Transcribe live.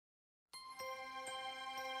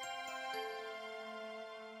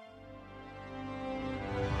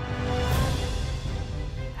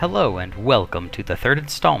Hello and welcome to the third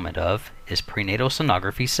installment of Is Prenatal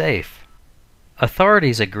Sonography Safe?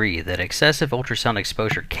 Authorities agree that excessive ultrasound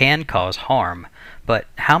exposure can cause harm, but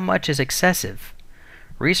how much is excessive?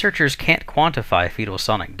 Researchers can't quantify fetal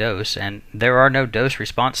sonic dose, and there are no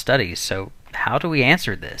dose-response studies, so how do we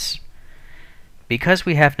answer this? Because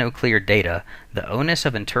we have no clear data, the onus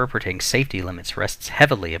of interpreting safety limits rests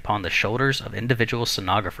heavily upon the shoulders of individual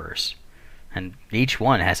sonographers, and each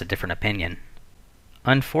one has a different opinion.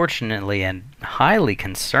 Unfortunately and highly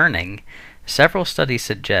concerning, several studies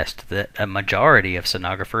suggest that a majority of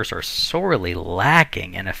sonographers are sorely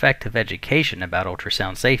lacking in effective education about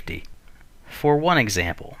ultrasound safety. For one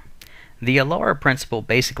example, the ALARA principle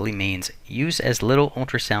basically means use as little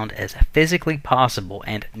ultrasound as physically possible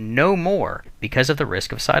and no more because of the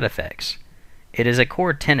risk of side effects. It is a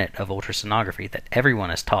core tenet of ultrasonography that everyone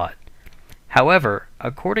is taught. However,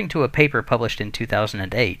 according to a paper published in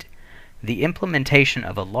 2008, the implementation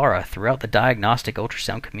of ALARA throughout the diagnostic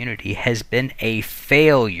ultrasound community has been a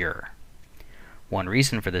failure. One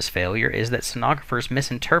reason for this failure is that sonographers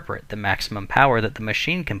misinterpret the maximum power that the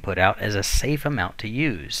machine can put out as a safe amount to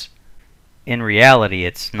use. In reality,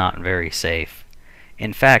 it's not very safe.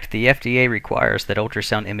 In fact, the FDA requires that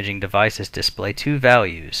ultrasound imaging devices display two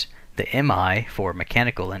values, the MI for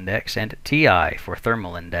mechanical index and TI for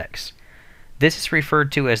thermal index. This is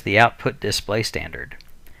referred to as the output display standard.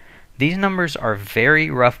 These numbers are very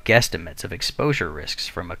rough guesstimates of exposure risks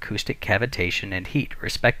from acoustic cavitation and heat,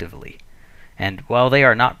 respectively. And while they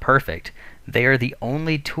are not perfect, they are the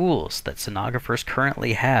only tools that sonographers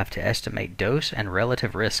currently have to estimate dose and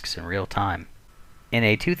relative risks in real time. In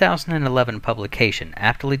a 2011 publication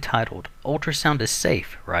aptly titled "Ultrasound is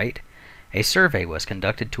Safe, Right?", a survey was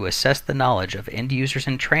conducted to assess the knowledge of end users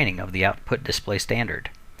in training of the output display standard.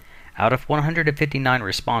 Out of 159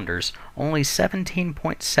 responders, only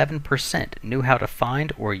 17.7% knew how to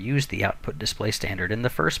find or use the output display standard in the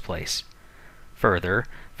first place. Further,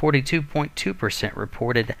 42.2%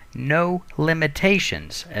 reported no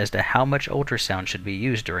limitations as to how much ultrasound should be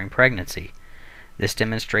used during pregnancy. This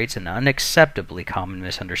demonstrates an unacceptably common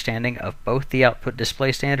misunderstanding of both the output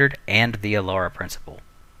display standard and the ALARA principle.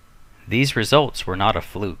 These results were not a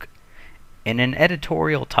fluke. In an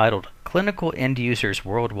editorial titled "Clinical End Users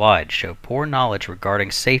Worldwide Show Poor Knowledge Regarding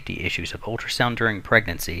Safety Issues of Ultrasound During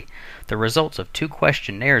Pregnancy," the results of two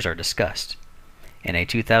questionnaires are discussed. In a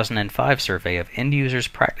 2005 survey of end users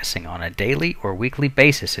practicing on a daily or weekly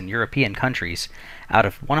basis in European countries, out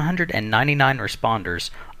of 199 responders,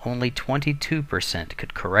 only 22%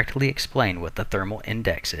 could correctly explain what the thermal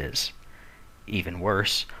index is. Even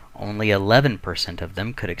worse, only 11% of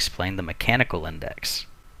them could explain the mechanical index.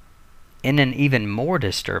 In an even more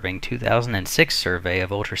disturbing 2006 survey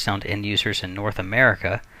of ultrasound end users in North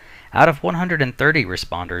America, out of 130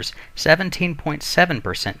 responders,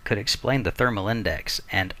 17.7% could explain the thermal index,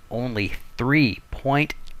 and only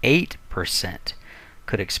 3.8%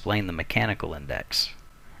 could explain the mechanical index.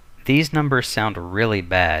 These numbers sound really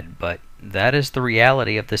bad, but that is the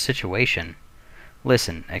reality of the situation.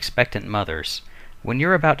 Listen, expectant mothers, when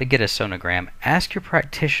you're about to get a sonogram, ask your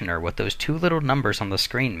practitioner what those two little numbers on the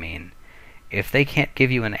screen mean. If they can't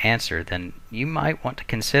give you an answer, then you might want to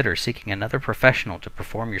consider seeking another professional to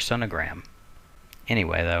perform your sonogram.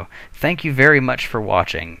 Anyway though, thank you very much for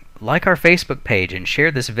watching. Like our Facebook page and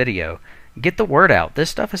share this video. Get the word out, this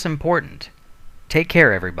stuff is important. Take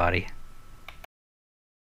care everybody.